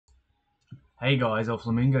Hey guys, El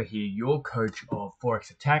Flamingo here, your coach of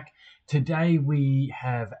Forex Attack. Today we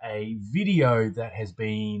have a video that has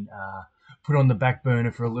been put on the back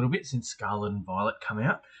burner for a little bit since Scarlet and Violet come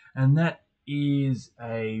out, and that is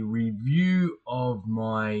a review of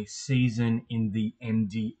my season in the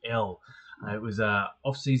MDL. It was a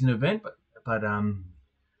off-season event, but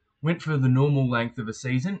went for the normal length of a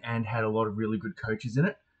season and had a lot of really good coaches in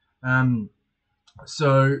it.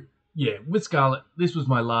 So yeah, with Scarlet, this was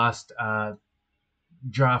my last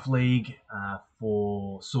draft league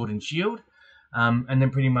for Sword and Shield, and then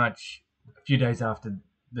pretty much a few days after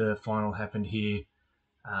the final happened here,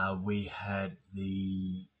 we had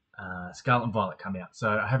the Scarlet and Violet come out. So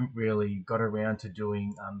I haven't really got around to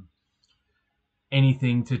doing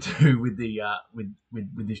anything to do with the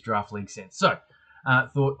with this draft league since. So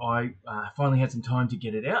thought I finally had some time to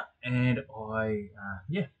get it out, and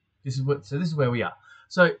this is where we are.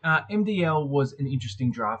 So MDL was an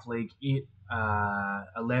interesting draft league. It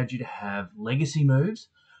allowed you to have legacy moves.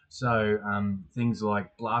 So things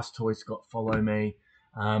like Blastoise got Follow Me.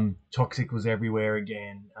 Toxic was everywhere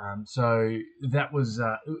again. So that was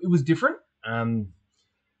it was different.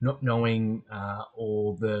 Not knowing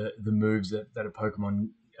all the moves that a Pokemon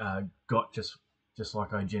got just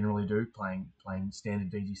like I generally do playing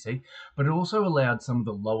standard VGC. But it also allowed some of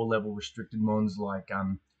the lower level restricted mons like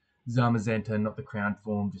Zamazenta, not the crown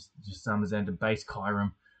form, just Zamazenta, base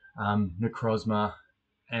Kyurem, Necrozma,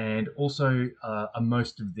 and also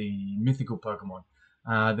most of the mythical Pokemon.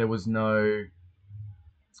 There was no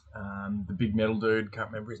the big metal dude,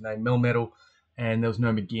 can't remember his name, Melmetal, and there was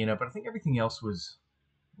no Magina, but I think everything else was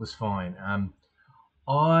fine.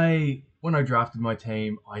 When I drafted my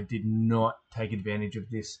team, I did not take advantage of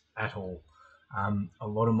this at all. A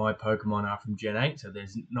lot of my Pokemon are from Gen 8, so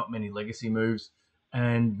there's not many legacy moves.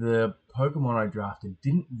 And the Pokemon I drafted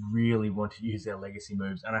didn't really want to use their legacy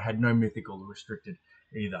moves, and I had no mythical or restricted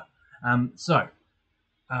either.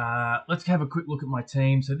 Let's have a quick look at my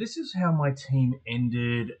team. So this is how my team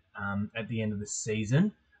ended at the end of the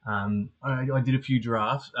season. I did a few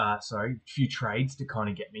few trades to kind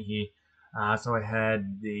of get me here. So I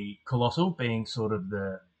had the Colossal being sort of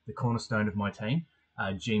the cornerstone of my team,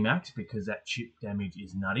 G-Max, because that chip damage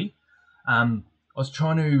is nutty. I was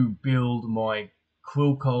trying to build my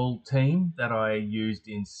Quillcold team that I used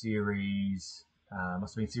in series,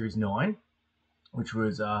 must have been series 9, which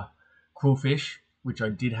was Quillfish, which I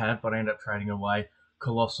did have, but I ended up trading away,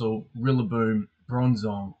 Colossal, Rillaboom,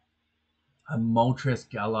 Bronzong, Moltres,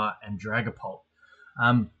 Galar, and Dragapult. So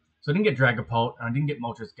I didn't get Dragapult, and I didn't get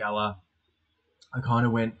Moltres Galar. I kind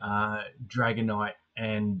of went Dragonite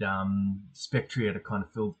and Spectria to kind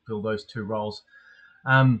of fill those two roles.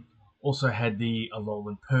 Also had the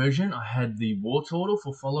Alolan Persian. I had the Wartortle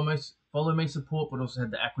for Follow Me support, but also had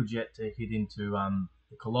the Aquajet to hit into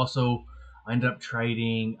the Colossal. I ended up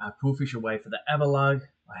trading Quillfish away for the Avalugg.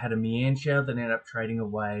 I had a Mienshao that ended up trading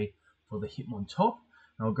away for the Hitmontop.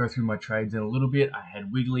 And I'll go through my trades in a little bit. I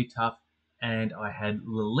had Wigglytuff and I had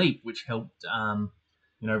Laleep, which helped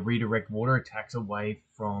redirect water attacks away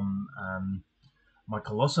from my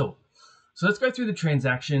Colossal. So let's go through the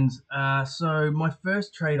transactions. So my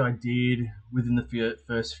first trade I did within the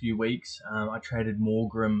first few weeks, I traded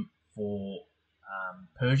Morgrem for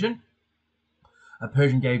Persian.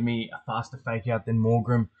 Persian gave me a faster fake out than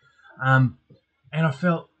Morgrem. And I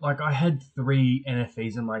felt like I had 3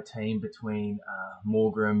 NFEs in my team between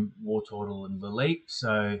Morgrem, Wartortle, and Laleep.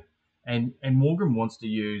 So, and Morgrem wants to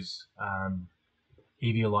use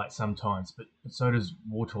Eviolite sometimes, but so does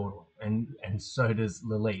Wartortle, and so does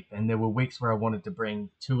Laleep. And there were weeks where I wanted to bring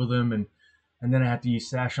 2 of them, and then I had to use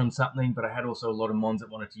Sash on something, but I had also a lot of mons that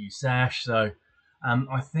wanted to use Sash. So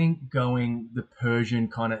I think going the Persian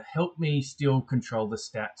kind of helped me still control the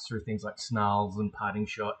stats through things like Snarls and Parting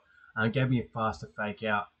Shot. Gave me a faster fake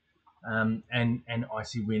out and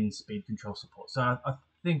Icy Wind speed control support. So I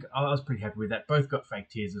think I was pretty happy with that. Both got fake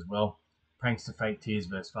tears as well. Pranks to fake tears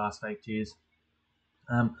versus fast fake tears.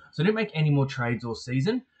 So I didn't make any more trades all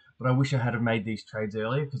season, but I wish I had have made these trades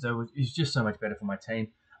earlier because it was just so much better for my team.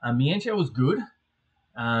 Mienshao was good,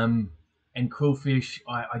 and Quillfish,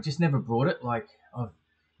 I just never brought it. Like,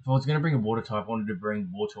 if I was going to bring a water type, I wanted to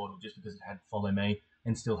bring Wartortle just because it had Follow Me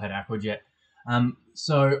and still had Aquajet.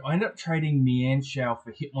 So I ended up trading Mienshao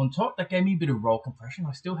for Hitmontop. That gave me a bit of roll compression.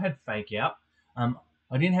 I still had fake out.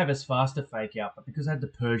 I didn't have as fast a fake out, but because I had the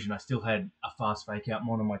Persian, I still had a fast fake out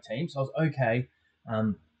mod on my team. So I was okay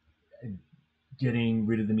getting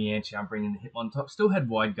rid of the Mienshao and bringing the Hitmontop. Still had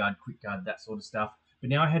Wide Guard, Quick Guard, that sort of stuff.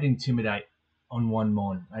 But now I had Intimidate on one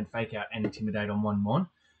mon. I had Fake Out and Intimidate on one mon.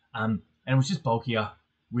 And it was just bulkier,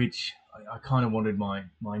 which I kind of wanted my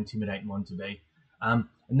Intimidate mon to be. And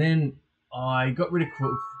then I got rid of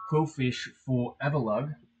Quillfish for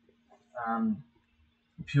Avalug, um,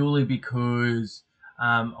 purely because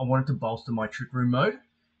I wanted to bolster my Trick Room mode,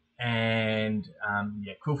 and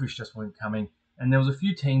yeah, Quillfish just weren't coming. And there was a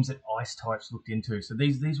few teams that Ice types looked into. So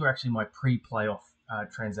these were actually my pre-playoff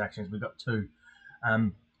transactions. We got two.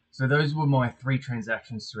 So those were my three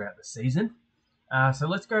transactions throughout the season. So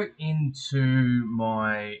let's go into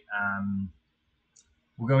my.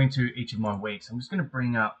 We'll go into each of my weeks. I'm just going to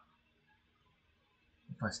bring up,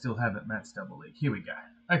 if I still have it, Matt's Double League. Here we go.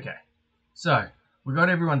 Okay. So we got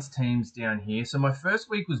everyone's teams down here. So my first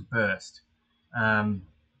week was Burst.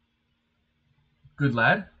 Good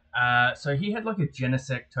lad. So he had like a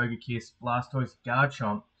Genesect, Togekiss, Blastoise,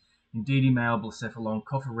 Garchomp, Indeedee Male, Blacephalon,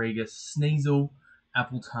 Cofferegus, Sneasel,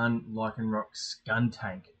 Appletun, Lycanroc,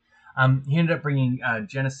 Skuntank. He ended up bringing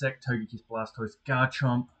Genesect, Togekiss, Blastoise,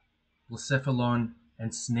 Garchomp, Blacephalon,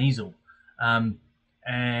 and Sneasel.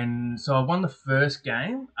 And so I won the first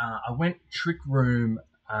game. I went Trick Room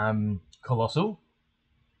Colossal.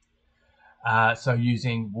 So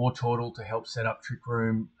using Wartortle to help set up Trick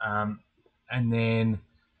Room, and then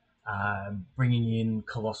bringing in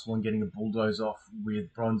Colossal and getting a Bulldoze off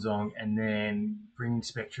with Bronzong, and then bringing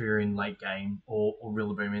Spectria in late game or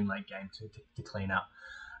Rillaboom in late game to clean up.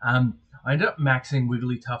 I ended up maxing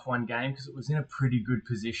Wigglytuff one game because it was in a pretty good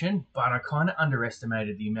position, but I kind of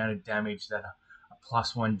underestimated the amount of damage that a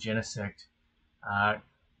 +1 Genesect, a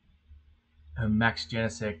max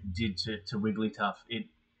Genesect did to Wigglytuff. It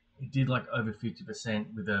did like over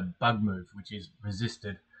 50% with a bug move, which is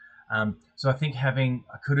resisted. So I think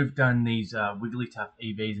I could have done these Wigglytuff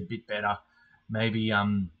EVs a bit better. Maybe a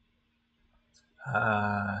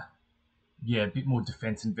bit more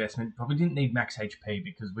defense investment. Probably didn't need max HP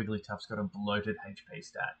because Wigglytuff's got a bloated HP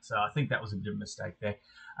stat. So I think that was a bit of a mistake there.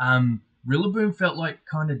 Rillaboom felt like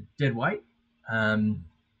kind of dead weight. But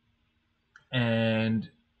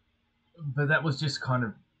that was just kind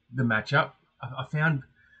of the matchup. I found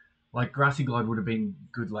like Grassy Glide would have been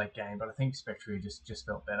good late game, but I think Spectria just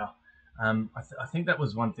felt better. I think that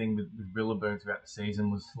was one thing with Rillaboom throughout the season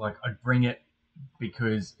was like I'd bring it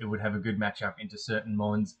because it would have a good matchup into certain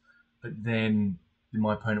mons, but then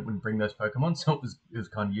my opponent wouldn't bring those Pokemon, so it was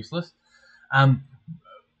kind of useless. I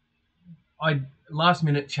last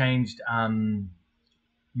minute changed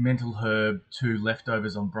Mental Herb to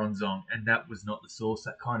Leftovers on Bronzong, and that was not the source.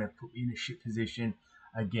 That kind of put me in a shit position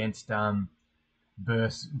against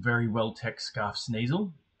Burst's very well tech Scarf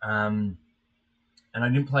Sneasel. And I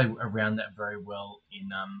didn't play around that very well in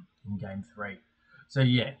game 3. So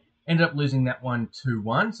yeah, ended up losing that one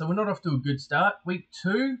 2-1. So we're not off to a good start. Week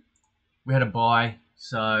 2, we had a bye,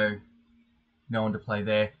 so no one to play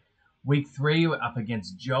there. Week 3, we're up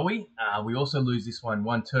against Joey. We also lose this one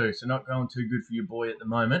 1-2, so not going too good for your boy at the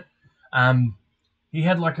moment. He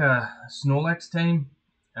had like a Snorlax team.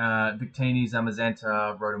 Victini,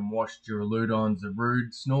 Zamazenta, Rotom Wash, Duraludon,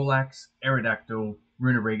 Zarude, Snorlax, Aerodactyl,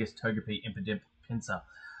 Runerigus, Togepi, Impidimp, Pinsir.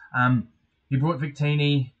 He brought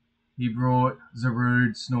Victini, he brought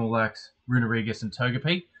Zarude, Snorlax, Runerigus, and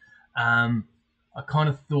Togepi. I kind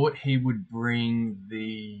of thought he would bring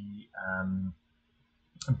the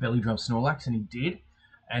Belly Drum Snorlax, and he did.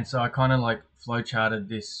 And so I kind of like flowcharted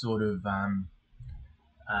this sort of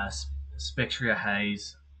Spectria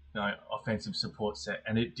Haze, offensive support set,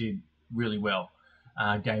 and it did really well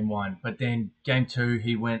game 1. But then game 2,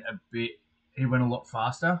 he went a lot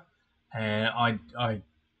faster, and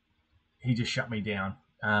he just shut me down.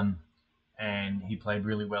 And he played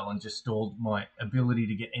really well and just stalled my ability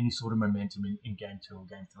to get any sort of momentum in game 2 or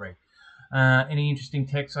game 3. Any interesting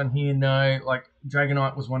text on here? No. Like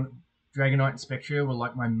Dragonite and Spectria were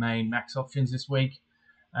like my main max options this week.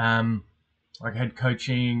 I had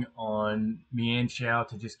coaching on Mienshao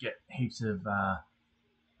to just get heaps of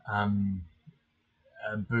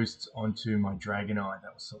boosts onto my Dragonite.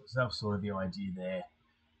 That was sort of the idea there.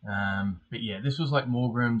 But yeah, this was like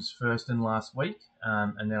Morgrim's first and last week,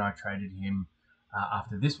 and then I traded him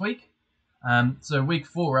after this week. So week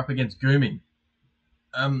 4, we're up against Goomy.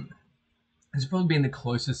 It's probably been the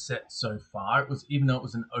closest set so far. Even though it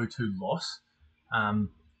was an 0-2 loss,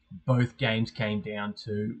 both games came down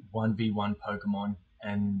to 1v1 Pokemon,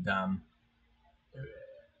 and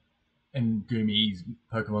Goomy's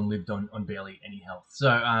Pokemon lived on barely any health. So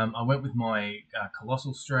I went with my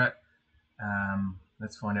Colossal strat.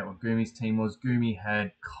 Let's find out what Goomy's team was. Goomy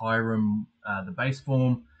had Kyurem, the base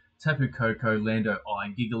form, Tapu Koko, Lando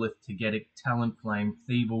Eye, Gigalith, Togetic, Talonflame,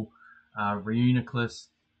 Thievul, Reuniclus,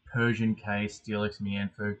 Persian K, Steelix,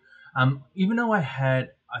 Mianfu. Even though I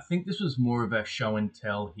think this was more of a show and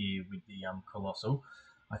tell here with the Colossal.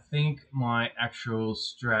 I think my actual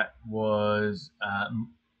strat was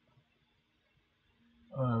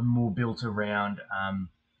more built around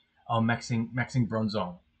maxing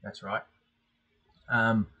Bronzong. That's right.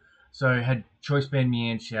 Um, so had Choice Band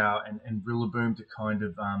Mian Xiao and Rillaboom to kind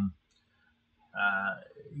of uh,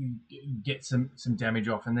 get some damage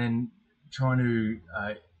off, and then trying to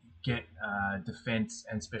get defense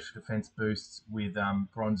and special defense boosts with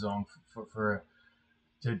Bronzong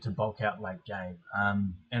to bulk out late game.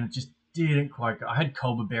 And it just didn't quite go. I had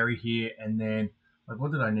Culver Berry here, and then like,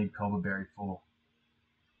 what did I need Culver Berry for?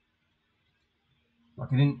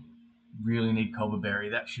 Like, I didn't really need Culver Berry.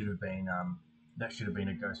 That should have been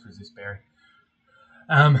a Ghost Resist Berry.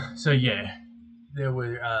 So yeah, there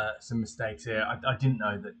were some mistakes there. I didn't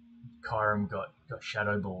know that Kyurem got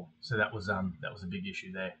Shadow Ball, so that was a big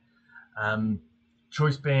issue there. Um,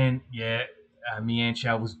 Choice Band, yeah,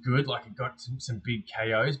 Mianchao was good. Like, it got some big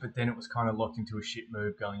KOs, but then it was kind of locked into a shit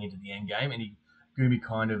move going into the end game, and Gumi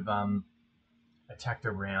kind of attacked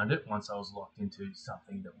around it once I was locked into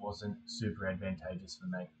something that wasn't super advantageous for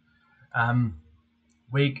me. Um,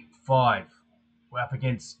 week 5, we're up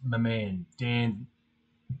against my man Dan,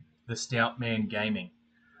 the Stout Man Gaming.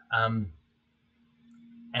 Um,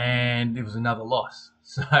 and it was another loss.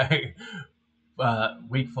 So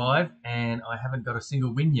week 5, and I haven't got a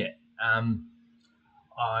single win yet.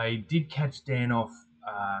 I did catch Dan off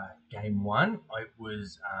game 1. It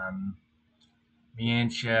was Mian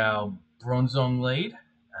Shao Bronzong lead,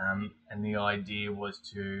 and the idea was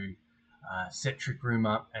to set Trick Room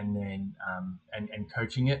up and then and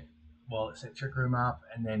coaching it while it set Trick Room up,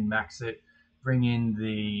 and then max it, bring in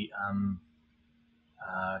the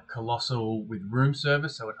Colossal with room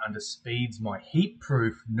service, so it underspeeds my heat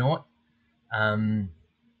proof, um,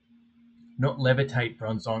 not levitate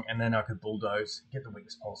Bronzong, and then I could bulldoze, get the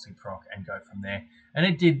weakness policy proc, and go from there. And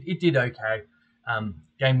it did okay.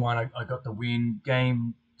 Game 1, I got the win.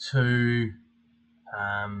 Game 2,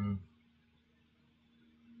 I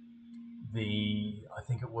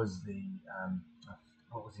think it was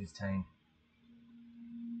what was his team?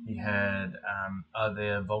 He had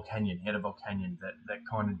the Volcanion. He had a Volcanion that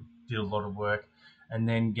kind of did a lot of work. And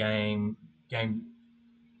then game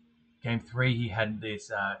 3, he had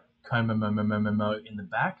this Coma Momo in the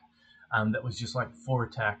back. That was just like 4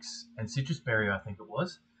 attacks and Citrus Berry, I think it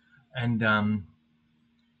was. And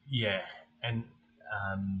yeah, and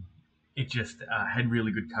it just had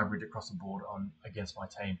really good coverage across the board against my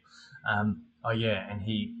team. Oh yeah, and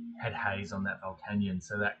he had Haze on that Volcanion,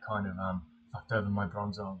 so that kind of fucked over my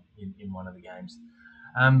Bronzong in one of the games.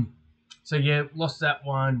 So yeah, lost that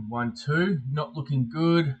one, 1-2. Not looking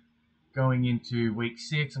good. Going into week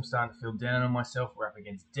 6, I'm starting to feel down on myself. We're up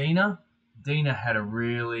against Dina. Dina had a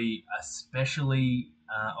really especially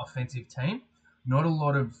offensive team. Not a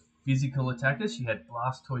lot of physical attackers. She had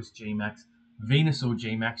Blastoise G-Max, Venusaur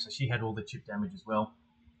G-Max, so she had all the chip damage as well.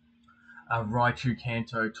 Raichu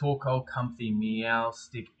Kanto, Torkoal, Comfy, Meow,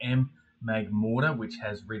 Stick M, Magmortar, which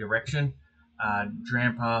has redirection,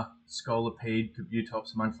 Drampa, Scolipede,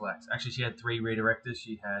 Kabutops, Munchlax. Actually, she had 3 redirectors.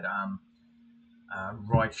 She had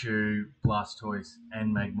Raichu, Blastoise,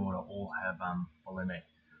 and Magmortar all have Volime.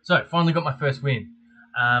 So, finally got my first win.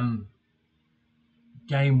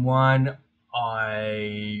 Game 1,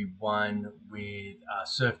 I won with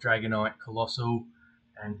Surf Dragonite, Colossal,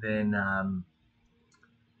 and then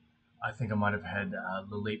I think I might have had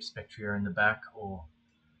Laleep Spectria in the back, or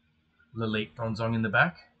Laleep Bronzong in the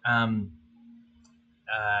back.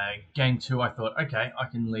 Game 2, I thought, okay, I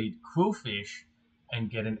can lead Quillfish and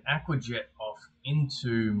get an Aqua Jet off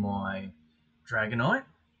into my Dragonite,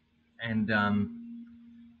 and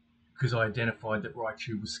because I identified that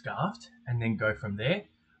Raichu was scarfed, and then go from there.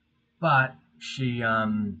 But she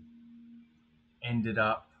ended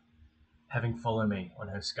up having Follow Me on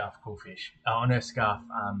her Scarf Quillfish, on her Scarf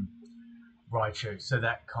Raichu, so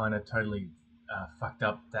that kind of totally fucked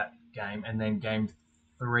up that game. And then game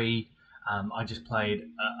 3, I just played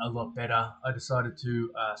a lot better. I decided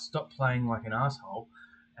to stop playing like an asshole,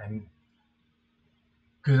 and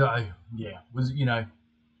because I was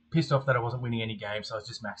pissed off that I wasn't winning any games, so I was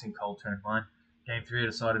just maxing cold turn 1. Game 3, I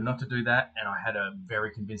decided not to do that, and I had a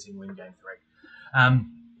very convincing win game 3.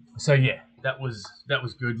 So yeah, that was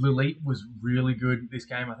good. Laleep was really good this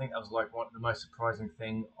game. I think that was like the most surprising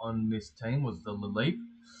thing on this team was the Laleep.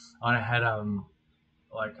 I had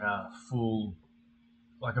like a full,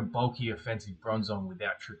 like a bulky offensive Bronzong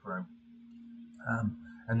without Trick Room,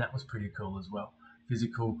 and that was pretty cool as well.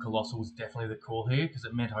 Physical Colossal was definitely the call here because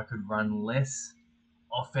it meant I could run less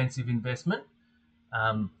offensive investment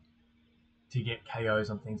to get KOs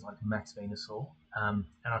on things like Max Venusaur, and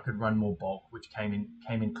I could run more bulk, which came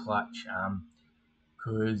in clutch.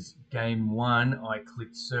 Because game 1 I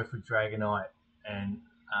clicked Surf with Dragonite, and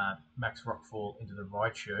Max Rockfall into the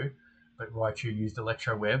Raichu, but Raichu used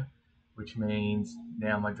Electro Web, which means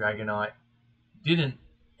now my Dragonite didn't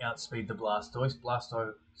outspeed the Blastoise.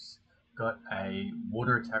 Blastoise got a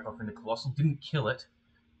water attack off into Colossal, didn't kill it,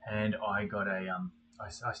 and I got I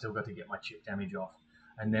still got to get my chip damage off.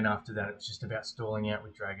 And then after that, it was just about stalling out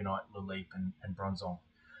with Dragonite, Laleep, and Bronzong.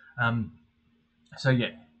 Um, so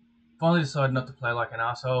yeah, finally decided not to play like an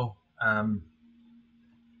asshole. And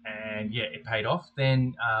yeah, it paid off.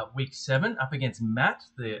 Then week 7 up against Matt,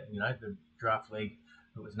 the draft league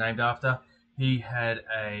that was named after. He had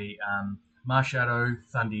a Marshadow,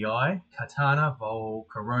 Thundy Katana, Vol,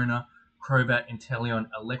 Corona, Crobat, Inteleon,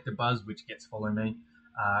 Electabuzz, which gets Follow Me,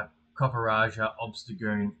 Copperaja,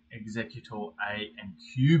 Obstagoon, Executor A, and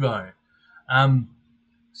Cubone.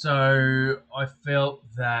 So I felt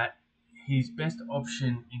that his best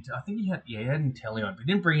option into he had Inteleon, but he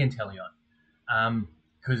didn't bring Inteleon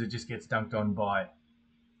because it just gets dunked on by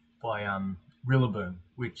Rillaboom,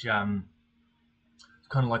 which it's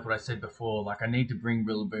kind of like what I said before. Like I need to bring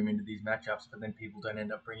Rillaboom into these matchups, but then people don't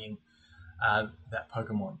end up bringing that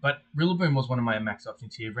Pokemon. But Rillaboom was one of my max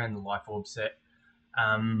options here. Ran the Life Orb set,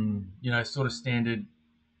 sort of standard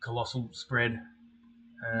Colossal spread.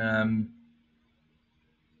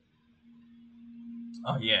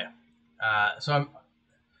 So I'm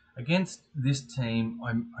against this team.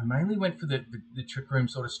 I mainly went for the Trick Room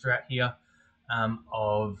sort of strat here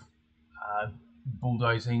of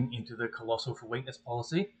bulldozing into the Colossal for weakness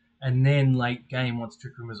policy, and then late game once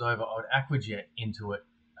Trick Room was over, I would Aqua Jet into it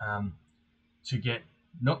to get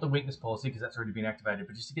not the weakness policy because that's already been activated,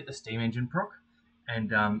 but just to get the Steam Engine proc,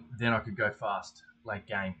 and then I could go fast late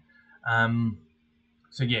game.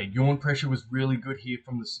 So yeah, Yawn Pressure was really good here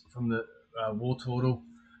from the Wartortle.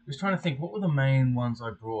 Just trying to think, what were the main ones I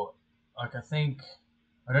brought? Like I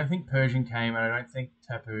don't think Persian came, and I don't think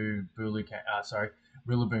Tapu Bulu came.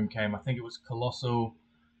 Rillaboom came. I think it was Colossal,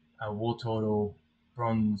 Wartortle,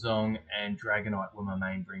 Bronzong, and Dragonite were my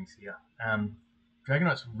main brings here.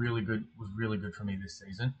 Dragonite's was really good for me this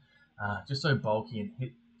season. Just so bulky and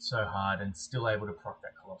hit so hard, and still able to proc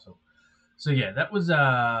that Colossal. So yeah, that was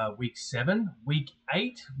week 7. Week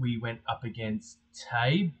 8, we went up against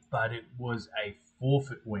Tay, but it was a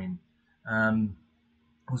forfeit win.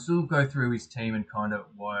 We'll still go through his team and kind of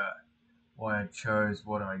why I chose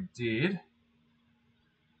what I did.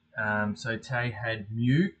 So Tay had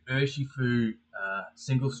Mew, Urshifu,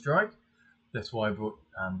 Single Strike. That's why I brought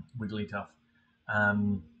Wigglytuff.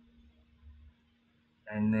 And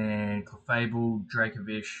then Clefable,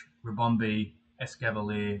 Dracovish, Ribombee,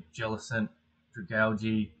 Escavalier, Jellicent,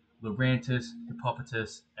 Dragalge, Lurantis,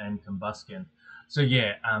 Hippopotas, and Combuskin. So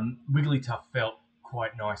yeah, Wigglytuff felt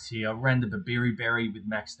quite nice here. Ran the Babiri Berry with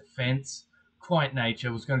max defense. Quiet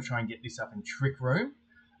Nature. Was going to try and get this up in Trick Room.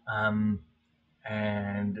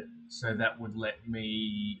 And so that would let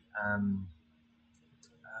me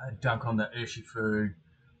dunk on the Urshifu.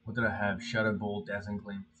 What did I have? Shadow Ball, Dazzling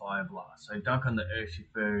Gleam, Fire Blast. So dunk on the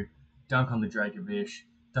Urshifu, dunk on the Dracovish,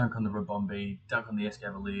 dunk on the Ribombee, dunk on the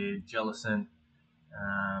Escavalier, Jellicent,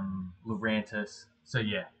 Lurantis. So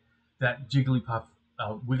yeah, that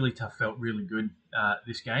Wigglytuff felt really good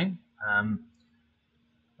this game. I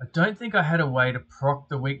don't think I had a way to proc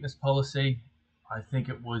the weakness policy. I think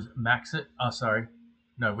it was max it. Oh, sorry.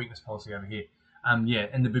 No, weakness policy over here. Yeah,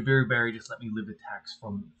 and the Babiri Berry just let me live attacks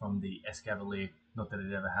from the Escavalier. Not that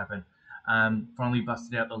it ever happened. Finally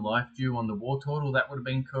busted out the Life Dew on the Wartortle. That would have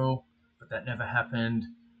been cool, but that never happened.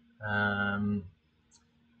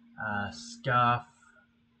 Scarf.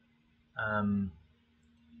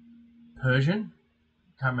 Persian.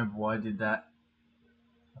 Can't remember why I did that.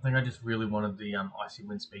 I think I just really wanted the Icy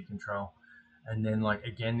Wind speed control. And then, like,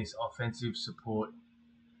 again, this offensive support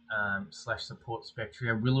 / support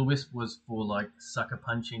Spectria. Will-O-Wisp was for, like, sucker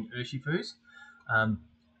punching Urshifus. And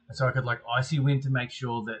so I could, like, Icy Wind to make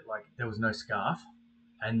sure that, like, there was no Scarf.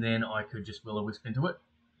 And then I could just Will-O-Wisp into it.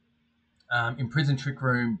 Imprison Trick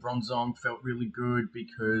Room, Bronzong felt really good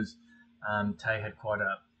because Tay had quite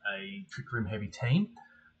a Trick Room heavy team.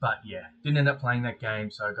 But yeah, didn't end up playing that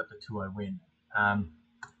game, so I got the 2-0 win.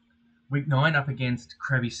 Week 9 up against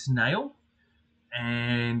Krabby Snail,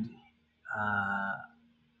 and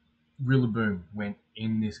Rillaboom went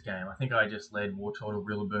in this game. I think I just led Wartortle,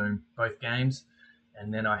 Rillaboom both games,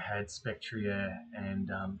 and then I had Spectria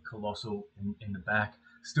and Colossal in the back.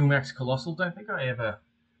 Still max Colossal. Don't think I ever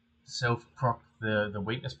self-proc the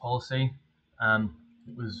weakness policy. It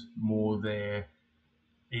was more there.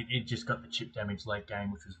 It just got the chip damage late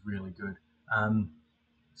game, which was really good.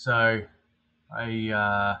 So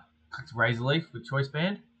I clicked Razor Leaf with Choice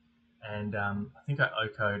Band, and I think I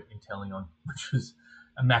OHKO'd Inteleon, which was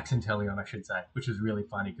a Max Inteleon, I should say, which was really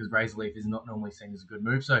funny because Razor Leaf is not normally seen as a good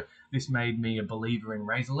move. So this made me a believer in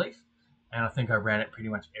Razor Leaf, and I think I ran it pretty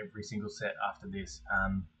much every single set after this.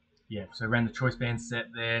 Yeah, so I ran the Choice Band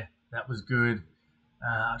set there. That was good.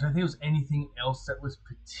 I don't think there was anything else that was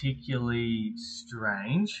particularly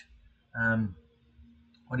strange. Um,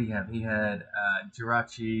 what do you have? He had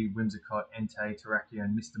Jirachi, Whimsicott, Entei,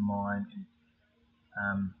 Terrakion, Mr. Mime,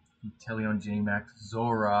 and Inteleon G-Max,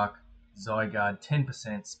 Zorak, Zygarde, 10%,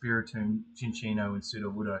 Spiritomb, Chinchino, and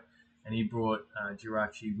Sudowoodo. And he brought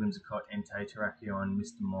Jirachi, Whimsicott, Entei, Terrakion,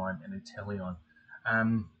 Mr. Mime, and Inteleon.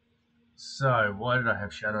 So, why did I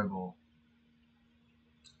have Shadow Ball?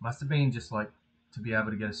 Must have been just like to be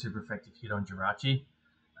able to get a super effective hit on Jirachi.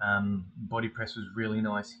 Body Press was really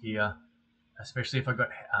nice here, especially if I got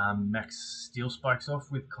Max Steel Spikes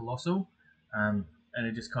off with Colossal. And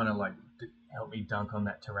it just kind of like helped me dunk on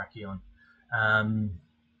that Terrakion.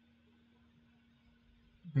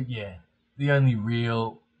 But yeah, the only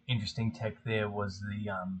real interesting tech there was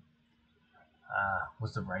the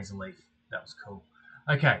Razor Leaf. That was cool.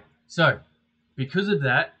 Okay, so because of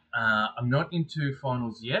that, I'm not into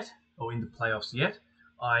finals yet or into playoffs yet.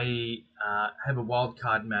 I have a wild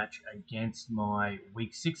card match against my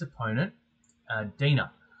week 6 opponent,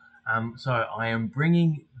 Dina. So I am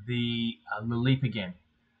bringing the Laleep again.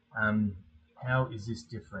 How is this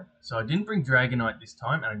different? So I didn't bring Dragonite this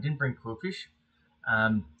time, and I didn't bring Quillfish.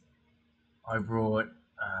 I brought.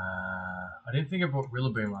 I didn't think I brought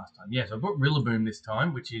Rillaboom last time. Yes, I brought Rillaboom this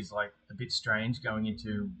time, which is like a bit strange going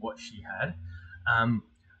into what she had.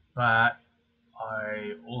 But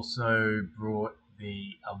I also brought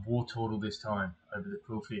the War Turtle this time over the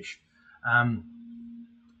Quillfish.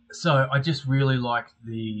 So I just really liked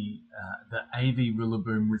the AV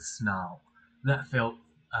Rillaboom with Snarl. That felt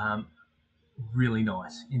really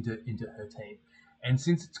nice into her team. And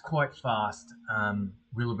since it's quite fast,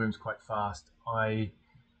 Rillaboom's quite fast, I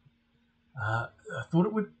thought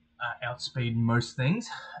it would outspeed most things.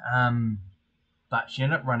 But she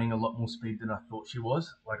ended up running a lot more speed than I thought she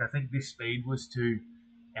was. Like, I think this speed was to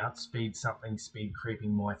outspeed something speed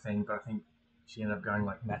creeping my thing, but I think she ended up going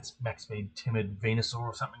like max speed timid Venusaur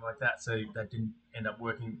or something like that, so that didn't end up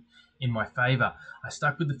working in my favour. I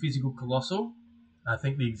stuck with the physical Colossal. I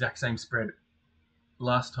think the exact same spread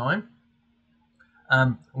last time.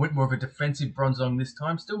 I went more of a defensive Bronzong this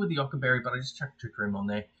time, still with the Ockerberry, but I just chucked Trick Room on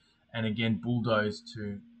there. And again, Bulldoze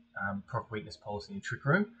to proc weakness policy in Trick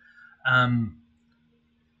Room.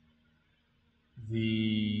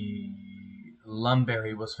 The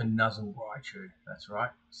Lumberry was for Nuzzle Raichu. That's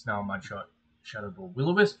right. Snail, Mudshot, Shadow Ball,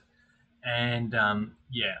 Will-O-Wisp. And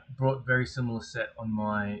yeah, brought very similar set on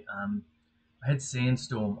my. I had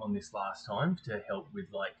Sandstorm on this last time to help with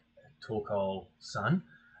like Torkoal Sun.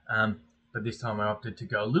 But this time I opted to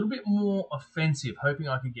go a little bit more offensive, hoping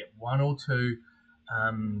I could get one or two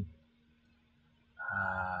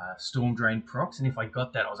Storm Drain procs. And if I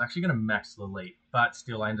got that, I was actually going to max Laleep, but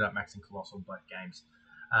still I ended up maxing Colossal both games.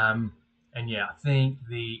 And yeah, I think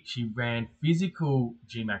she ran physical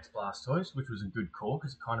G-Max Blastoise, which was a good call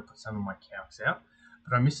because it kind of put some of my calcs out.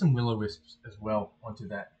 But I missed some Will-O-Wisps as well onto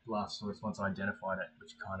that Blastoise once I identified it,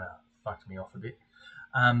 which kind of fucked me off a bit.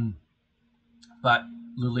 But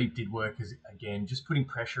Laleep did work as, again, just putting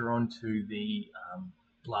pressure onto the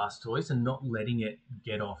Blastoise and not letting it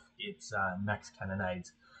get off its max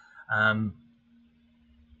cannonades. I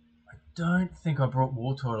don't think I brought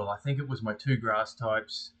War Turtle. I think it was my 2 grass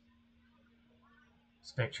types.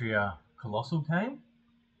 Spectria Colossal came.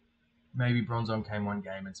 Maybe Bronzong came one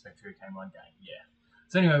game and Spectria came one game. Yeah.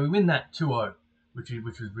 So anyway, we win that 2-0, which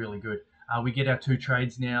was really good. We get our 2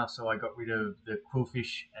 trades now, so I got rid of the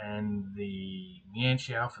Quillfish and the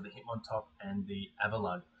Mienshao for the Hitmontop and the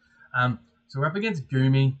Avalugg. So we're up against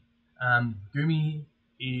Goomy. Goomy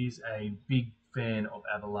is a big fan of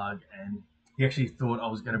Avalugg, and he actually thought I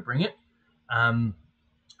was going to bring it. And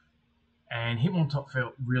Hitmontop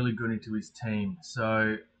felt really good into his team.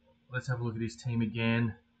 So let's have a look at his team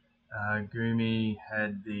again. Goomy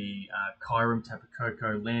had the Kyurem, Tapu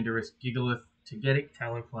Koko, Landorus, Gigalith, Togetic,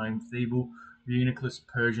 Talonflame, Thievul, Reuniclus,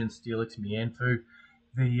 Persian, Steelix, Mianfu.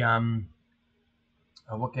 The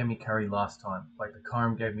what gave me curry last time? Like the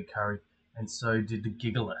Kyurem gave me curry, and so did the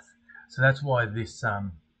Gigalith. So that's why this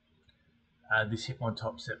this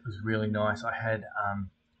Hitmontop set was really nice. I had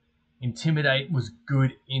Intimidate was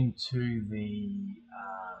good into the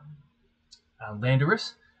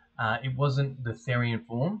Landorus. It wasn't the Therian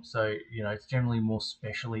form, so you know it's generally more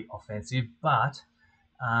specially offensive, but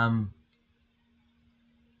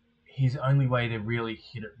his only way to really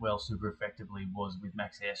hit it well super effectively was with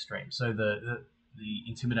max airstream. So the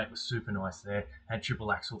Intimidate was super nice there. Had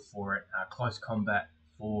triple axle for it, close combat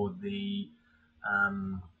for the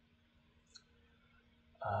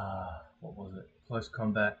what was it? Close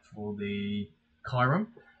combat for the Kyurem.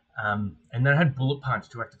 And then I had Bullet Punch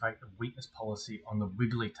to activate the weakness policy on the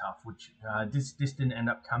Wigglytuff, which this didn't end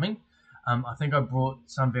up coming. I think I brought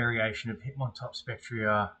some variation of Hitmontop,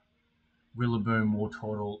 Spectria, Rillaboom,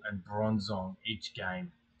 Wartortle, and Bronzong each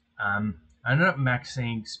game. I ended up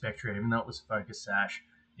maxing Spectria, even though it was Focus Sash.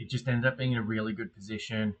 It just ended up being in a really good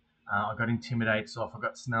position. I got Intimidates off, I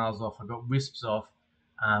got Snarls off, I got Wisps off.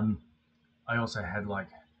 I also had like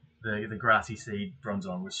the Grassy Seed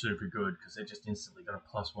Bronzong was super good because it just instantly got a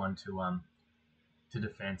 +1 to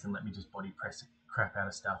defense and let me just body press the crap out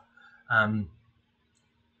of stuff.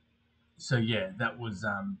 So yeah, that was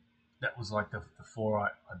like the four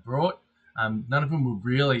I brought. None of them were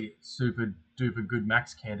really super duper good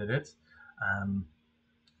max candidates.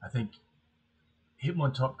 I think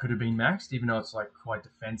Hitmontop could have been maxed, even though it's like quite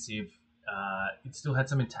defensive. It still had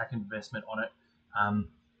some attack investment on it,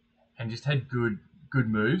 and just had good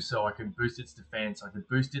moves. So I could boost its defense, I could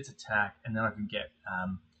boost its attack, and then I could get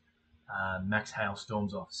max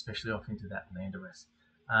Hailstorms off, especially off into that Landorus.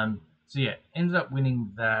 So yeah, ended up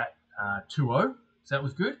winning that 2-0. So that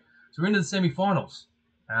was good. So we're into the semi-finals.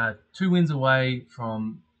 2 wins away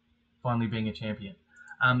from finally being a champion.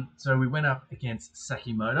 So we went up against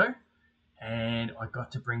Sakimoto, and I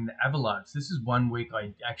got to bring the Avalugs. This is 1 week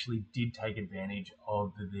I actually did take advantage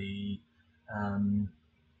of the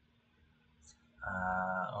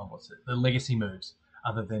the legacy moves,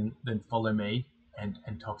 other than Follow Me and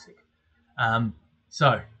Toxic.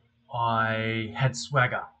 So I had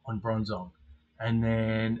Swagger on Bronzong, and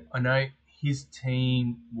then I know his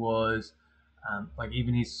team was like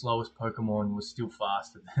even his slowest Pokemon was still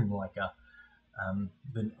faster than like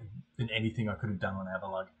than anything I could have done on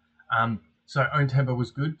Avalugg. So Own Tempo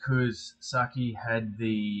was good because Saki had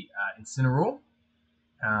the Incineroar.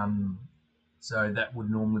 So that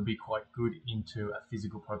would normally be quite good into a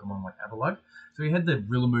physical Pokemon like Avalugg. So we had the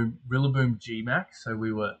Rillaboom G-Max, so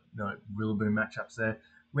we were Rillaboom matchups there.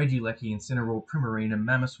 Regieleki, Incineroar, Primarina,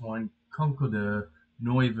 Mamoswine, Conkeldurr,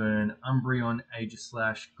 Noivern, Umbreon,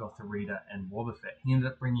 Aegislash, Gothorita, and Wobbuffet. He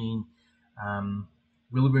ended up bringing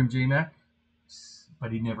Rillaboom G-Max,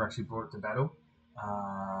 but he never actually brought it to battle.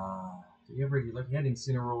 Did he have Regieleki? He had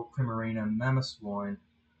Incineroar, Primarina, Mamoswine,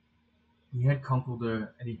 he had Conkeldurr,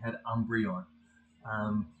 and he had Umbreon.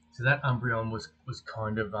 So that Umbreon was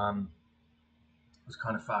kind of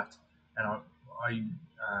fucked, and I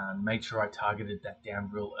made sure I targeted that down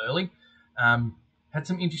real early. Had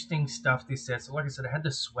some interesting stuff this set. So like I said, I had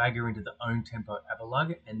the Swagger into the Own Tempo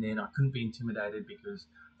Avalugg, and then I couldn't be intimidated because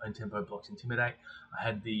Own Tempo blocks Intimidate. I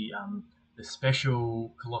had the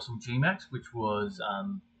special Colossal G-Max, which was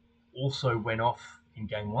also went off in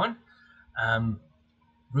game 1.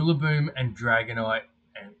 Rillaboom and Dragonite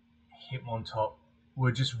and Hitmontop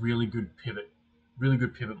were just really good pivot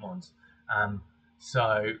mons.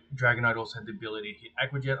 So Dragonite also had the ability to hit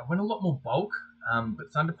Aquajet. I went a lot more bulk,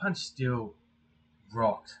 but Thunder Punch still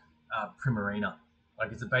rocked Primarina.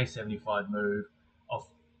 Like it's a base 75 move off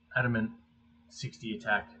Adamant 60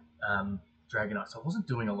 attack Dragonite. So I wasn't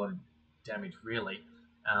doing a lot of damage really,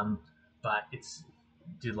 but it's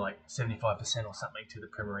did like 75% or something to the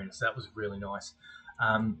Primarina. So that was really nice.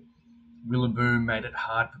 Rillaboom made it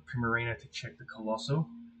hard for Primarina to check the Colossal,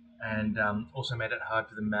 and also made it hard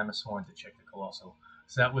for the Mamoswine to check the Colossal.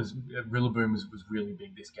 So that was Rillaboom was really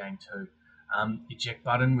big this game too. Eject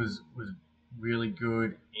Button was really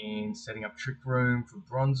good in setting up Trick Room for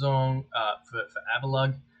Bronzong, for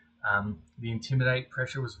Avalugg. The Intimidate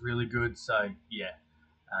pressure was really good. So yeah,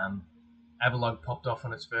 Avalugg popped off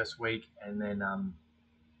on its first week, and then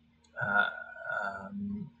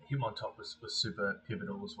Hitmontop was super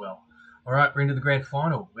pivotal as well. All right, we're into the grand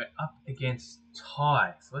final. We're up against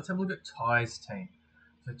Ty. So let's have a look at Ty's team.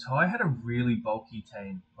 So Ty had a really bulky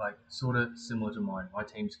team, like sort of similar to mine. My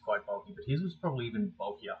team's quite bulky, but his was probably even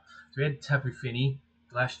bulkier. So we had Tapu Fini,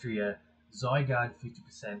 Glastrier, Zygarde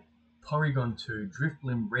 50%, Porygon 2,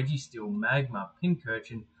 Drifblim, Registeel, Magma,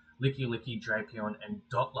 Pincurchin, Licky, Drapion, and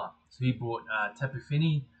Dottler. So he bought Tapu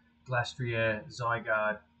Fini, Glastrier,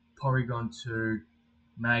 Zygarde, Porygon 2,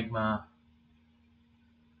 Magma.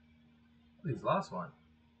 What is his last one?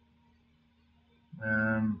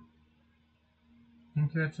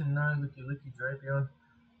 Pincurchin, no. Licky, Drapion.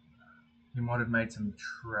 He might have made some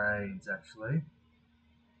trades, actually.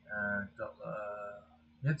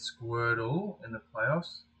 He had Squirtle in the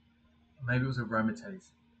playoffs. Maybe it was a Aromatisse.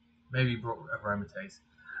 Maybe he brought a Aromatisse.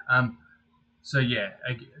 So yeah,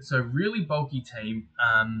 so really bulky team.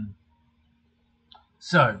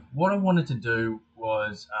 So what I wanted to do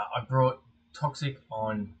was I brought Toxic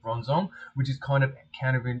on Bronzong, which is kind of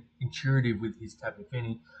counterintuitive with his Tapu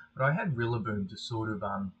Fini. But I had Rillaboom to sort of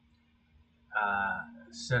uh,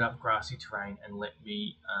 set up grassy terrain and let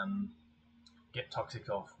me get Toxic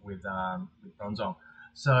off with Bronzong.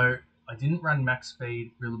 So I didn't run max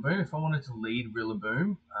speed Rillaboom. If I wanted to lead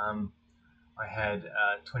Rillaboom, I had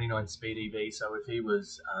 29 speed EV. So if he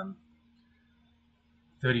was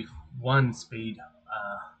 31 speed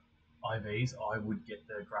IVs, I would get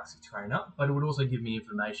the grassy terrain up, but it would also give me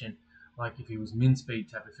information like if he was min speed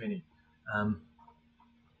Tapu Fini. Um,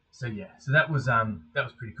 so yeah, so that was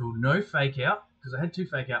pretty cool. No fake out because I had two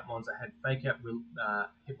fake out mons. I had fake out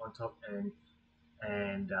Hitmontop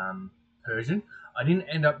and Persian. I didn't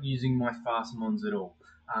end up using my fast mons at all.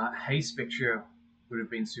 Haze Spectre would have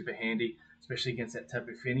been super handy, especially against that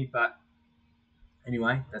Tapu Fini, but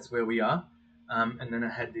anyway, that's where we are. And then I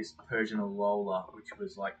had this Persian Alola, which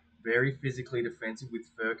was like very physically defensive with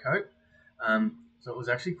Fur Coat. So it was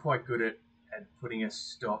actually quite good at putting a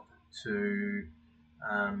stop to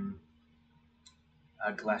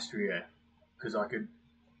Glastrier because I could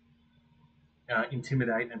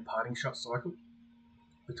intimidate and parting shot cycle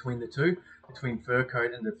between the two, between Fur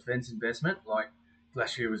Coat and the defense investment. Like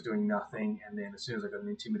Glastrier was doing nothing, and then as soon as I got an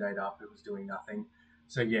Intimidate up, it was doing nothing.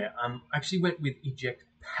 So yeah, I actually went with Eject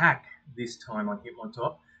Pack this time on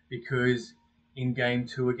Hitmontop because in game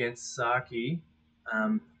 2 against Saki,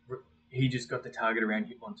 um, he just got the target around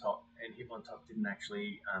Hitmontop, and Hitmontop didn't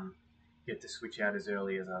actually get to switch out as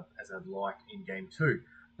early as I'd like in game 2.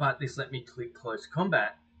 But this let me click close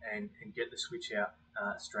combat and get the switch out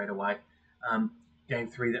straight away. Game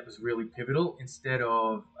 3, that was really pivotal. Instead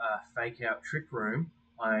of fake out Trick Room,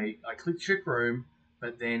 I clicked Trick Room,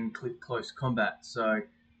 but then clicked close combat. So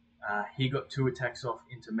he got 2 attacks off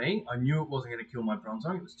into me. I knew it wasn't going to kill my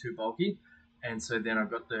Bronzong; it was too bulky. And so then I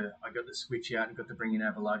got the switch out and got to bring in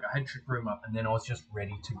Avalugg. I had Trick Room up, and then I was just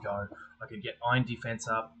ready to go. I could get Iron Defense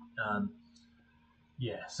up.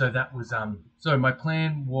 Yeah, so that was so my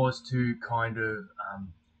plan was to kind of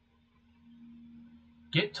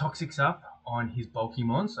get Toxics up on his bulky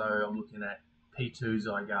mon. So I'm looking at P2,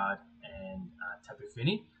 Zygarde, and Tapu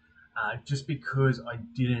Fini. Just because I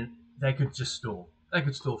didn't, they could just stall. They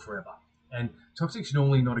could stall forever. And Toxic's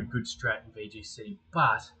normally not a good strat in VGC,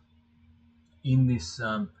 but in this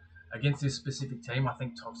against this specific team, I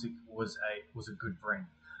think Toxic was a good bring.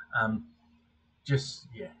 Just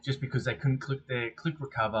because they couldn't click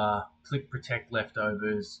recover, click protect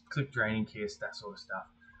leftovers, click draining kiss, that sort of stuff.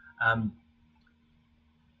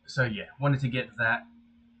 So yeah, wanted to get that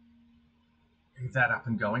up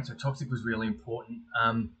and going. So Toxic was really important.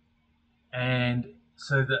 And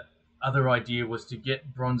so the other idea was to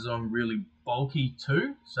get Bronzong really bulky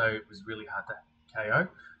too, so it was really hard to KO.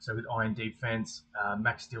 So with Iron Defense,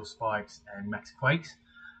 Max Steel Spikes, and Max Quakes.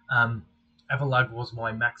 Avalugg was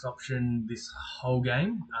my max option this whole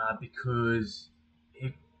game because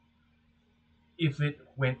if it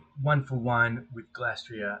went 1-for-1 with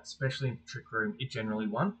Glastrier, especially in Trick Room, it generally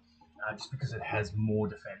won just because it has more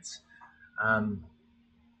defense.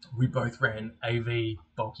 We both ran AV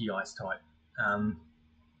bulky ice type.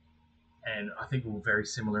 And I think we were very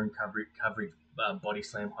similar in coverage body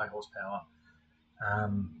slam, high horsepower.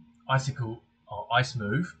 Icicle or ice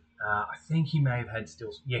move. I think he may have had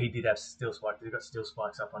steel. Yeah, he did have steel spike. He got steel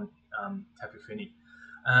spikes up on Tapu Fini.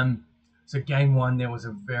 So game 1, there was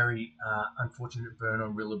a very unfortunate burn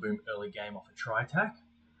on Rillaboom early game off a tri attack.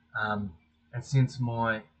 And since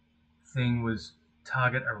my thing was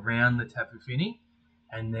target around the Tapu Fini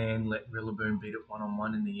and then let Rillaboom beat it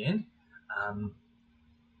 1-on-1 in the end,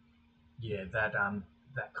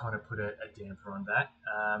 that kind of put a damper on that.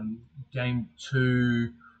 Game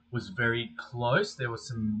 2 was very close. There were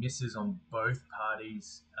some misses on both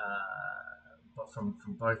parties, from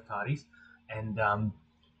both parties, and I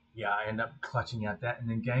ended up clutching out that. And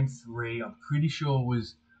then game 3, I'm pretty sure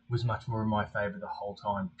was much more in my favour the whole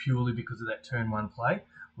time, purely because of that turn 1 play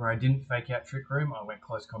where I didn't fake out Trick Room. I went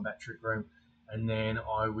close combat Trick Room, and then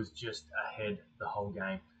I was just ahead the whole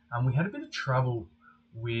game. We had a bit of trouble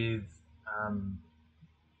with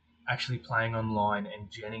actually playing online and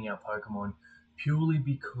genning our Pokemon purely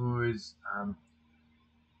because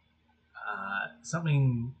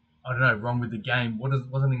something, I don't know, wrong with the game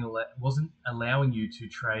wasn't allowing you to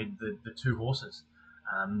trade the 2 horses.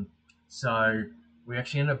 So we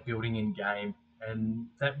actually ended up building in game, and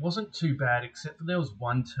that wasn't too bad, except for there was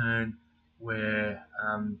one turn where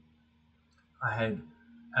I had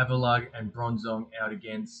Avalugg and Bronzong out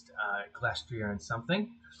against Glastrier and something.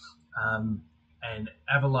 And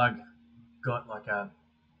Avalugg got like a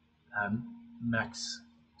max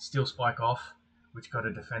steel spike off which got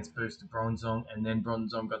a defense boost to Bronzong, and then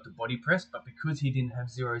Bronzong got the body press. But because he didn't have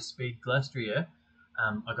 0 speed Glastrier,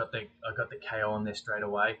 I got the KO on there straight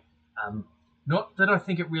away. Not that I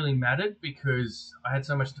think it really mattered, because I had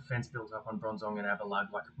so much defense built up on Bronzong and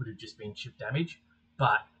Avalugg, like it would have just been chip damage,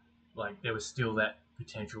 but like there was still that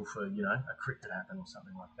potential for, a crit to happen or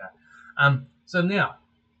something like that. So now,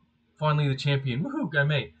 finally the champion, woohoo, go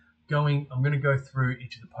me. I'm going to go through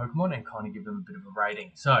each of the Pokemon and kind of give them a bit of a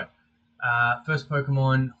rating. So, first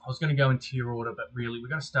Pokemon, I was going to go in tier order, but really we're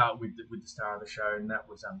going to start with the star of the show, and that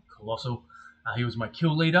was Colossal. He was my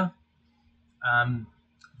kill leader.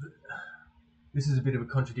 This is a bit of a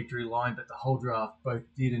contradictory line, but the whole draft both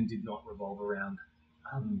did and did not revolve around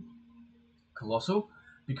Colossal.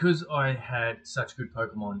 Because I had such good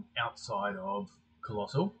Pokemon outside of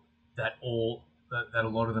Colossal, that a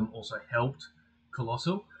lot of them also helped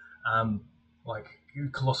Colossal. Like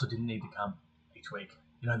Colossal didn't need to come each week.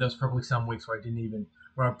 There was probably some weeks where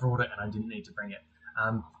I brought it and I didn't need to bring it.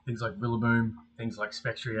 Things like Rillaboom, things like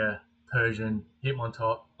Spectria, Persian,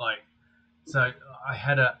 Hitmontop, so I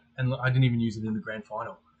had and I didn't even use it in the grand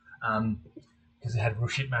final, because it had a real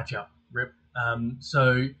shit matchup. Rip.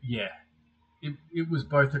 So yeah, it was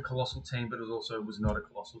both a Colossal team, but it was not a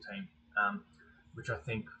Colossal team, which I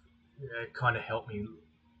think kind of helped me,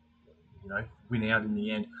 win out in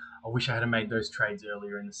the end. I wish I had made those trades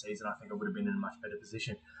earlier in the season. I think I would have been in a much better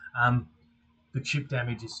position. The chip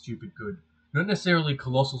damage is stupid good. Not necessarily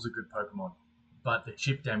Colossal's a good Pokemon, but the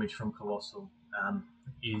chip damage from Colossal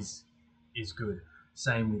is good.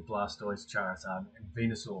 Same with Blastoise, Charizard, and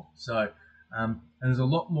Venusaur. So, and there's a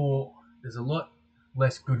lot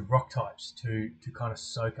less good rock types to kind of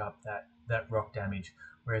soak up that rock damage.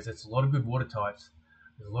 Whereas it's a lot of good water types,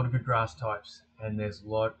 there's a lot of good grass types, and there's a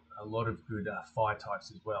lot of good fire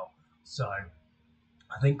types as well. So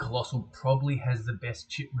I think Colossal probably has the best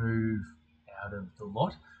chip move out of the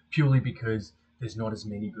lot, purely because there's not as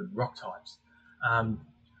many good rock types.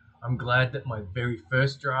 I'm glad that my very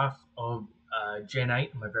first draft of Gen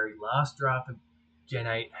 8 and my very last draft of Gen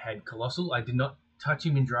 8 had Colossal. I did not touch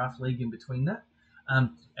him in Draft League in between that.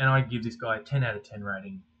 And I give this guy a 10 out of 10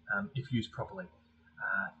 rating if used properly.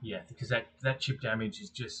 Because that chip damage is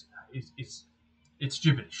just it's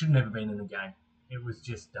stupid. It should have never been in the game. It was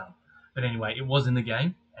just dumb. But anyway, it was in the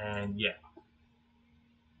game, and yeah,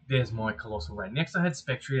 there's my Colossal rating. Next, I had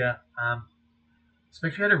Spectria.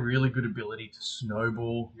 Spectria had a really good ability to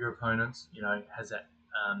snowball your opponents. Has that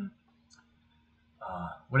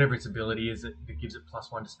whatever its ability is, it gives it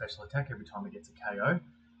 +1 to special attack every time it gets a KO.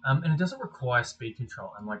 And it doesn't require speed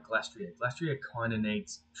control, unlike Glastrier. Glastrier kind of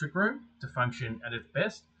needs Trick Room to function at its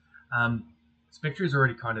best. Spectria is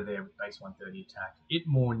already kind of there with base 130 attack. It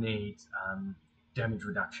more needs damage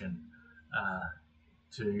reduction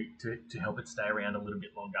to help it stay around a little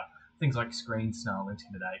bit longer. Things like Screen, Snarl,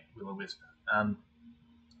 Intimidate, Will-O-Wisp,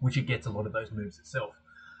 which it gets a lot of those moves itself.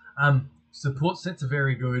 Support sets are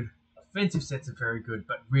very good. Offensive sets are very good,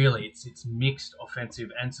 but really it's mixed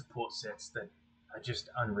offensive and support sets that are just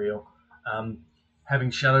unreal.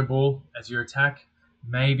 Having Shadow Ball as your attack,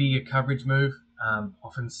 maybe a coverage move,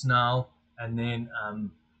 often Snarl, and then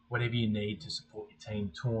whatever you need to support your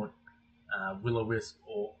team. Taunt, Will-O-Wisp,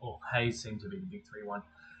 or Haze seem to be the big 3-1.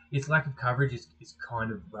 Its lack of coverage is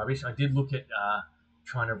kind of rubbish. I did look at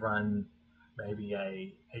trying to run maybe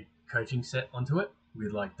a coaching set onto it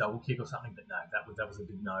with like double kick or something, but no, that was a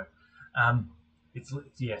big no.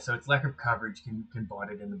 So its lack of coverage can bite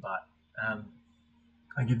it in the butt.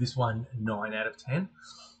 I give this one 9 out of 10.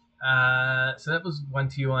 So that was one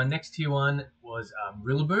tier 1. Next tier 1 was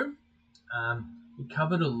Rillaboom. It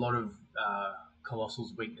covered a lot of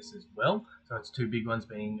Colossal's weakness as well. So its two big ones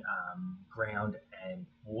being ground and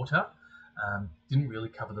water. Didn't really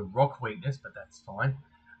cover the rock weakness, but that's fine.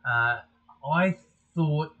 I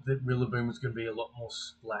thought that Rillaboom was going to be a lot more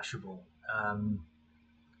splashable.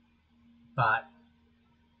 But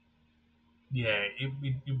yeah,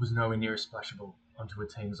 it was nowhere near as splashable onto a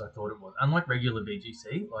team as I thought it was. Unlike regular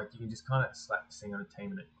VGC, like you can just kind of slap this thing on a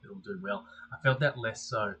team and it'll do well. I felt that less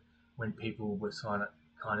so when people were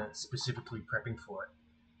kind of specifically prepping for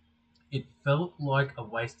it. It felt like a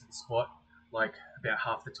wasted spot, like about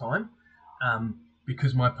half the time,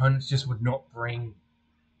 because my opponents just would not bring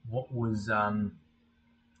what Rillaboom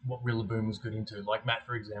was good into. Like Matt,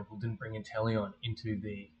 for example, didn't bring Inteleon into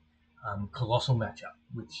the Colossal matchup,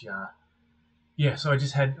 which so I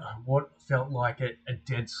just had what felt like a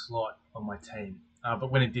dead slot on my team.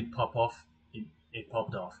 But when it did pop off, it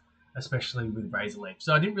popped off, especially with Razor Leaf.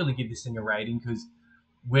 So I didn't really give this thing a rating, because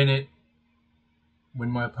when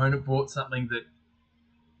my opponent brought something that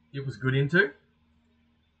it was good into,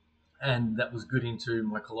 and that was good into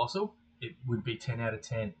my Colossal, it would be 10 out of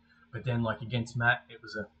 10. But then, like against Matt, it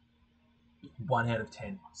was a 1 out of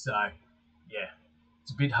 10. So, yeah,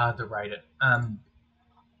 it's a bit hard to rate it.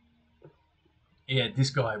 Yeah, this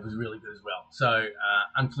guy was really good as well. So,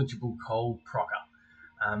 unflinchable cold procker.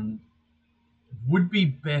 Um, would be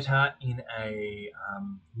better in a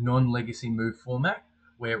non-legacy move format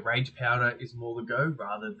where Rage Powder is more the go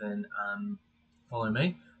rather than Follow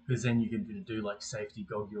Me, because then you can do like Safety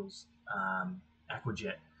Goggles,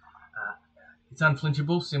 Aquajet. Uh, it's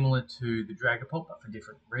unflinchable, similar to the Dragapult, but for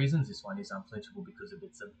different reasons. This one is unflinchable because of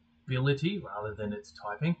its ability rather than its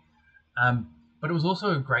typing. But it was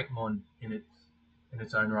also a great mon in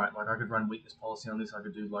its own right. Like I could run weakness policy on this. I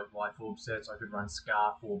could do like life orb sets. I could run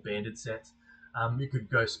scarf or banded sets. It could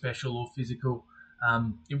go special or physical.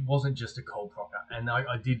 It wasn't just a cold procker, and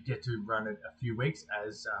I did get to run it a few weeks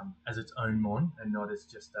as its own mon and not as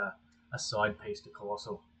just a side piece to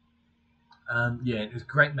Colossal. Yeah, it was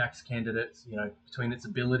great max candidates. You know, between its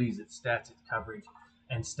abilities, its stats, its coverage,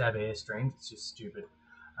 and stab airstreams, it's just stupid.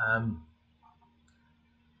 Um,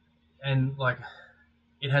 and like,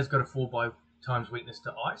 it has got a 4x weakness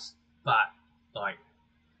to ice, but like,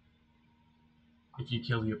 if you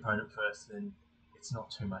kill the opponent first, then it's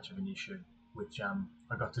not too much of an issue, which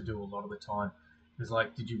I got to do a lot of the time. Because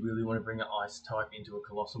like, did you really want to bring an ice type into a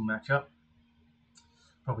colossal matchup?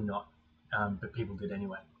 Probably not, but people did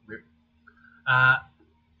anyway. Rip. Uh,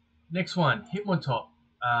 Next one, Hitmontop.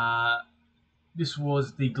 This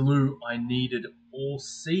was the glue I needed all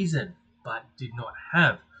season, but did not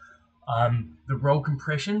have. The roll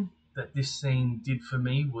compression that this scene did for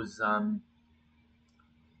me was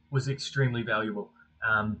extremely valuable.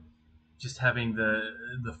 Um, just having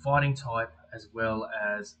the fighting type as well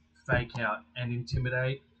as fake out and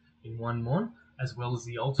intimidate in one mon, as well as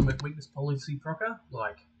the ultimate weakness policy procker.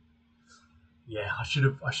 Like, yeah, I should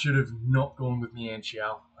have not gone with Mian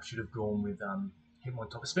Xiao. I should have gone with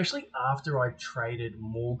Hitmontop, especially after I traded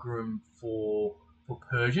Morgrim for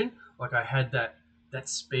Persian. Like I had that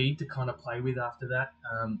speed to kind of play with after that.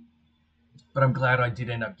 But I'm glad I did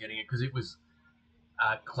end up getting it because it was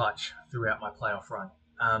clutch throughout my playoff run.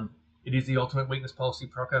 It is the ultimate weakness policy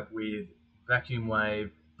procker with Vacuum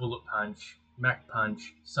Wave, Bullet Punch, Mac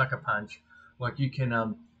Punch, Sucker Punch. Like you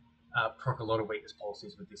can proc a lot of weakness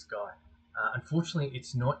policies with this guy. Unfortunately,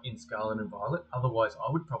 it's not in Scarlet and Violet. Otherwise,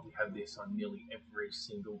 I would probably have this on nearly every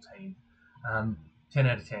single team. 10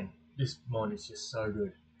 out of 10. This mon is just so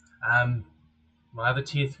good. My other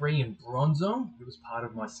tier 3 in Bronzong, it was part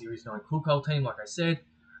of my Series 9 Cool Coal team, like I said.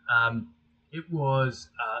 Um, it was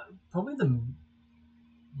probably the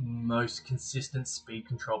most consistent speed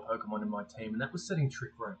control Pokemon in my team, and that was setting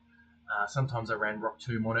Trick Room. Sometimes I ran Rock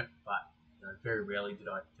Tomb on it, but very rarely did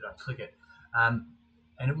I click it.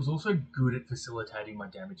 And it was also good at facilitating my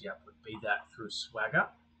damage output, be that through Swagger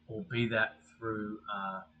or be that through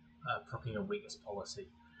proccing a weakness policy.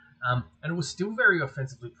 And it was still very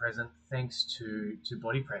offensively present thanks to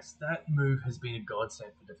Body Press. That move has been a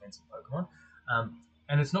godsend for defensive Pokemon.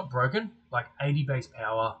 And it's not broken, like 80 base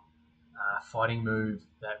power, fighting move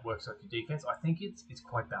that works off your defense. I think it's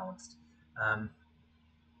quite balanced.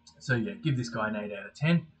 So yeah, give this guy an 8 out of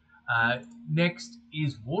 10. Next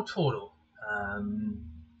is Wartortle.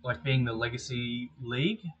 Like being the Legacy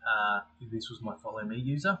League, this was my Follow Me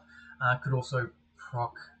user. Could also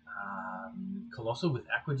proc Colossal with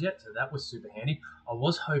Aquajet, so that was super handy. I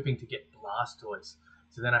was hoping to get Blastoise,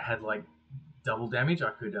 so then I had like double damage. I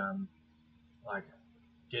could like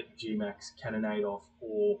get G-Max Cannonade off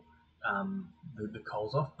or the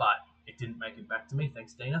Coals off, but it didn't make it back to me.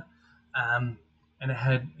 Thanks, Dina. And it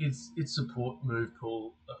had its support move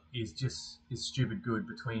pool is stupid good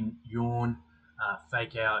between Yawn,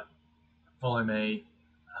 Fake Out, Follow Me,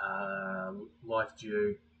 Life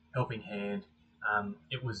Due, Helping Hand.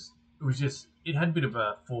 It had a bit of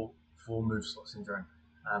a four move slot syndrome.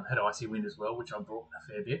 Had Icy Wind as well, which I brought a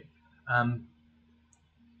fair bit. And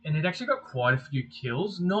it actually got quite a few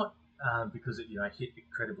kills, not because it hit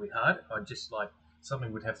incredibly hard. I just like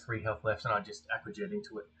something would have 3 health left, and I just Aquajet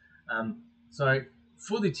into it. So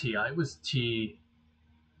for the tier, it was tier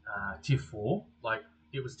 4. Like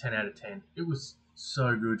it was 10 out of 10. It was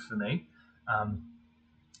so good for me.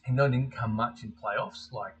 And I didn't come much in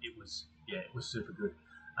playoffs. Like it was super good.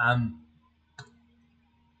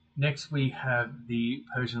 Next we have the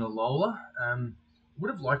Persian Alola. Would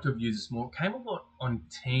have liked to have used this more. Came a lot on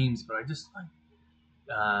teams, but I just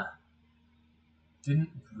didn't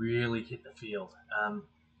really hit the field.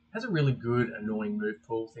 Has a really good annoying move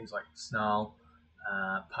pool. Things like Snarl,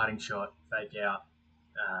 Parting Shot, Fake Out,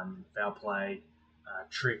 Foul Play,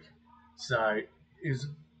 Trick. So it was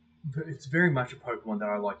it's very much a Pokemon that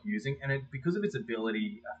I like using, and because of its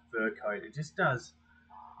ability, Fur Coat,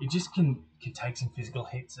 it just can take some physical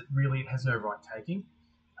hits that really it has no right taking.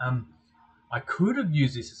 Um, I could have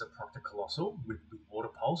used this as a Proctor Colossal with Water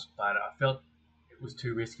Pulse, but I felt it was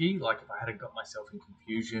too risky. Like if I had got myself in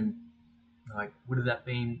confusion, like would have that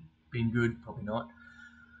been good? Probably not.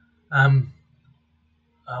 Um,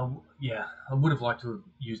 yeah, I would have liked to have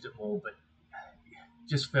used it more, but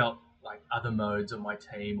just felt like other modes on my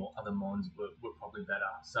team or other mons were probably better.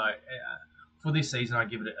 So for this season, I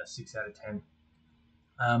give it a 6 out of 10.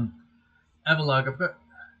 Um, Avalugg, I've got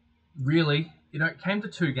really, it came to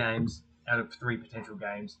 2 games out of 3 potential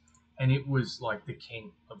games, and it was like the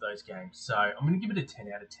king of those games. So I'm going to give it a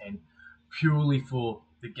 10 out of 10, purely for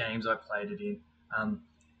the games I played it in. Um,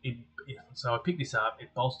 so I picked this up.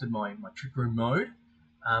 It bolstered my Trick Room mode,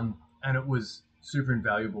 and it was super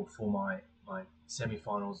invaluable for my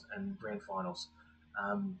semi-finals and grand finals.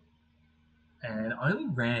 Um, and I only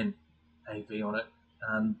ran AV on it.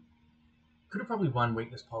 Um, could have probably won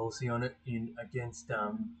weakness policy on it in against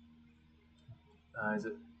is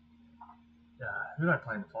it who did I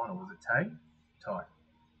play in the final? Was it Tay? Ty.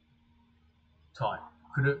 Ty.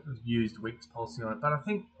 Could have used weakness policy on it, but I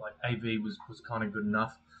think like AV was kind of good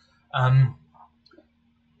enough. Um,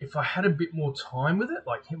 if I had a bit more time with it,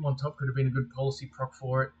 like Hitmontop could have been a good policy proc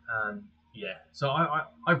for it. Yeah, so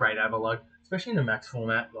I rate Avalugg, especially in the max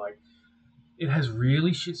format. Like it has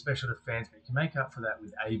really shit special defense, but you can make up for that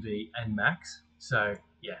with AV and max. So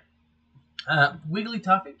yeah,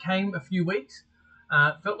 Wigglytuff, it came a few weeks.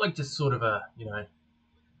 Felt like just sort of I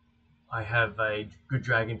have a good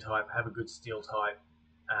dragon type, I have a good steel type.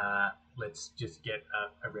 Let's just get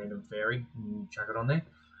a random fairy and chuck it on there.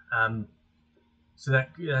 Um, so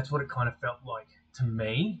that's what it kind of felt like to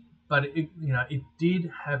me. But it did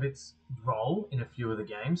have its role in a few of the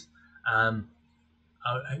games. Um,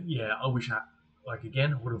 yeah, I wish I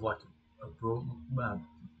would have liked to have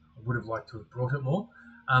brought it more.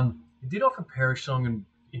 It did offer Perish Song and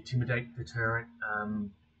Intimidate Deterrent,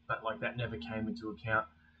 but like that never came into account.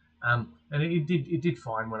 And it did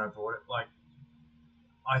fine when I bought it. Like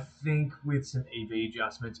I think with some EV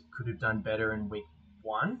adjustments, it could have done better in week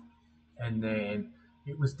 1, and then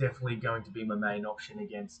it was definitely going to be my main option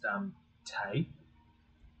against Tay.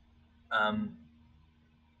 Um,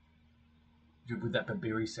 with that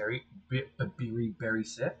Babiri Berry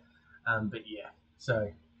set. But yeah,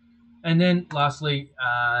 so and then lastly,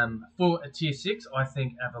 for a tier 6, I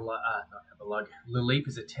think not Avalugg, Lilip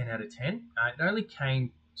is a 10 out of 10. It only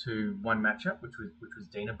came to one matchup, which was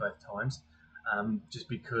Dina both times, just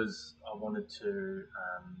because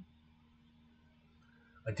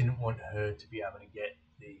I didn't want her to be able to get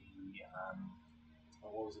the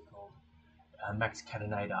what was it called, Max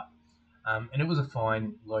Cannonade up. And it was a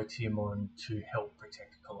fine low tier mon to help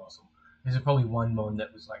protect Colossal. There's probably one mon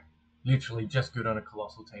that was like literally just good on a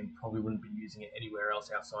Colossal team, probably wouldn't be using it anywhere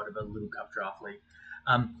else outside of a Little Cup draft league.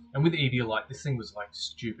 And with Eviolite, this thing was like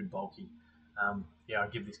stupid bulky. Yeah, I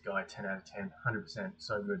give this guy a 10 out of 10, 100%,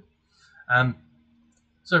 so good. Um,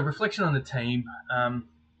 so reflection on the team.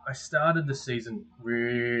 I started the season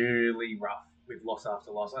really rough with loss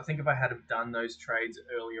after loss. I think if I had have done those trades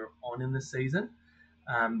earlier on in the season,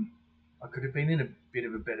 um, I could have been in a bit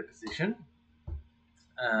of a better position.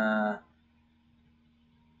 Uh,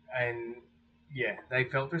 and yeah, they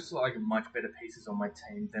felt just like much better pieces on my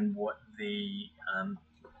team than what the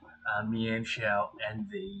Mianxiao and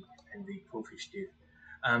the Quillfish did.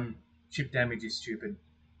 Chip damage is stupid.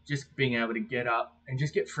 Just being able to get up and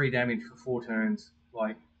just get free damage for 4 turns.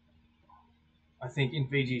 Like I think in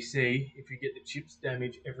VGC, if you get the chips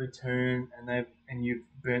damage every turn and you've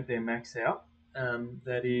burnt their max out,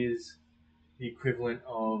 that is the equivalent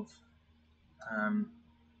of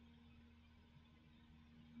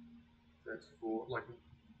that's for like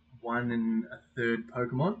 1 1/3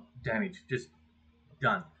 Pokemon damage, just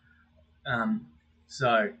done. Um,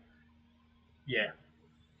 so yeah,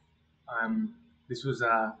 this was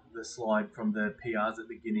the slide from the PRs at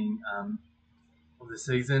the beginning of the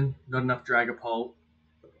season. Not enough Dragapult.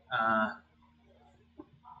 Uh,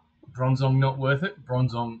 Bronzong not worth it.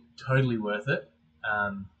 Bronzong totally worth it.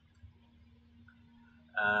 Um,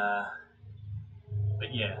 uh,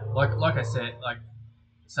 but yeah, like I said, like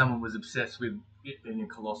someone was obsessed with it being a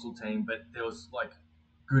colossal team, but there was like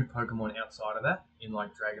good Pokemon outside of that in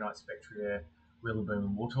like Dragonite, Spectrier, Rillaboom,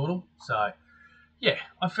 and Wartortle. So yeah,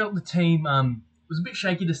 I felt the team was a bit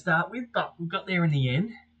shaky to start with, but we got there in the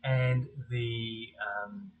end, and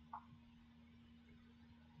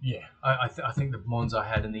I think the Mons I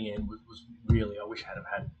had in the end was really, I wish I had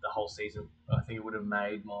had the whole season. I think it would have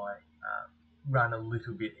made my run a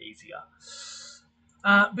little bit easier.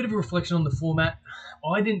 Bit of a reflection on the format.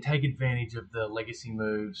 I didn't take advantage of the legacy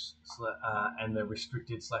moves and the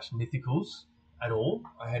restricted slash mythicals at all.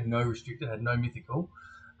 I had no restricted, had no mythical.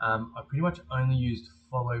 I pretty much only used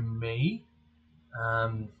follow me,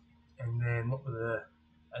 um, and then what were the?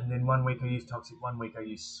 And then one week I used toxic, one week I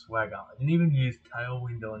used swagger. I didn't even use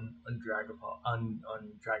tailwind on on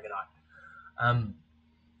Dragonite. Um,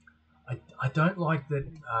 I don't like that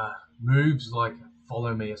moves like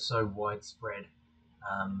follow me are so widespread.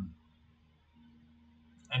 Um,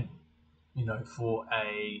 and for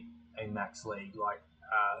a max league like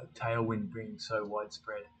tailwind being so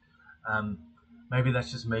widespread. um, Maybe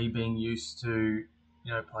that's just me being used to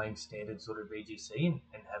playing standard sort of VGC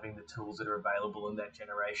and having the tools that are available in that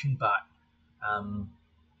generation, but um,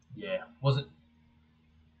 yeah, wasn't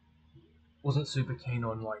super keen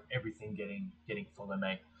on like everything getting follow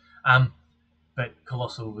me. um, but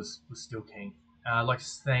Colossal was still keen. I'd like to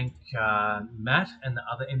thank Matt and the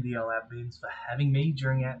other MDL admins for having me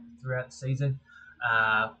throughout the season.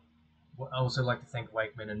 Uh, I also like to thank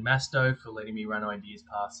Wakeman and Masto for letting me run ideas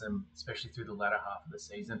past them, especially through the latter half of the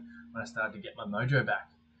season when I started to get my mojo back.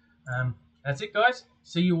 That's it, guys.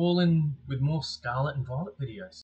 See you all in with more Scarlet and Violet videos.